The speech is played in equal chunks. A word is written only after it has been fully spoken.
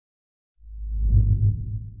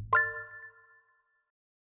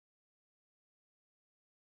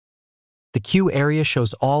The queue area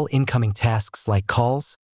shows all incoming tasks like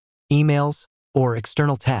calls, emails, or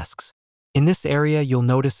external tasks. In this area, you'll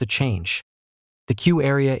notice a change. The queue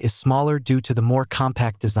area is smaller due to the more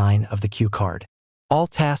compact design of the queue card. All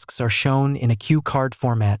tasks are shown in a queue card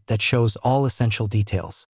format that shows all essential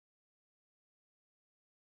details.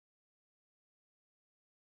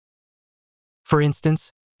 For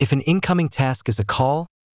instance, if an incoming task is a call,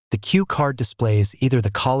 the queue card displays either the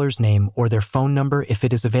caller's name or their phone number if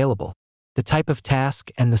it is available. The type of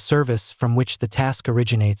task and the service from which the task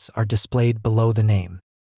originates are displayed below the name.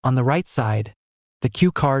 On the right side, the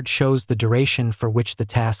queue card shows the duration for which the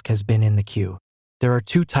task has been in the queue. There are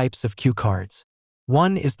two types of queue cards.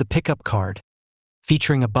 One is the pickup card,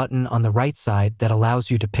 featuring a button on the right side that allows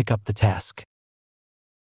you to pick up the task.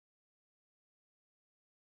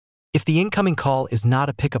 If the incoming call is not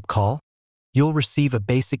a pickup call, you'll receive a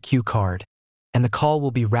basic queue card, and the call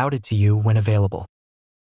will be routed to you when available.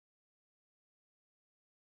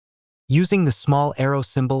 Using the small arrow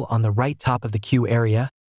symbol on the right top of the queue area,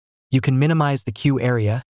 you can minimize the queue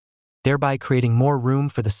area, thereby creating more room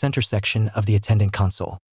for the center section of the Attendant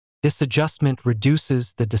Console. This adjustment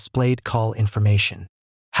reduces the displayed call information.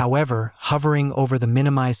 However, hovering over the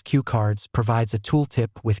minimized queue cards provides a tooltip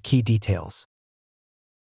with key details.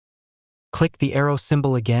 Click the arrow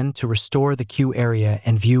symbol again to restore the queue area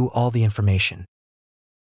and view all the information.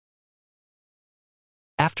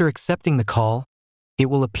 After accepting the call, it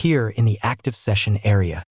will appear in the active session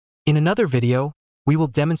area. In another video, we will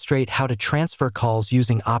demonstrate how to transfer calls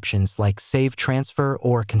using options like Save Transfer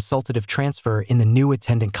or Consultative Transfer in the new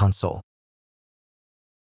Attendant Console.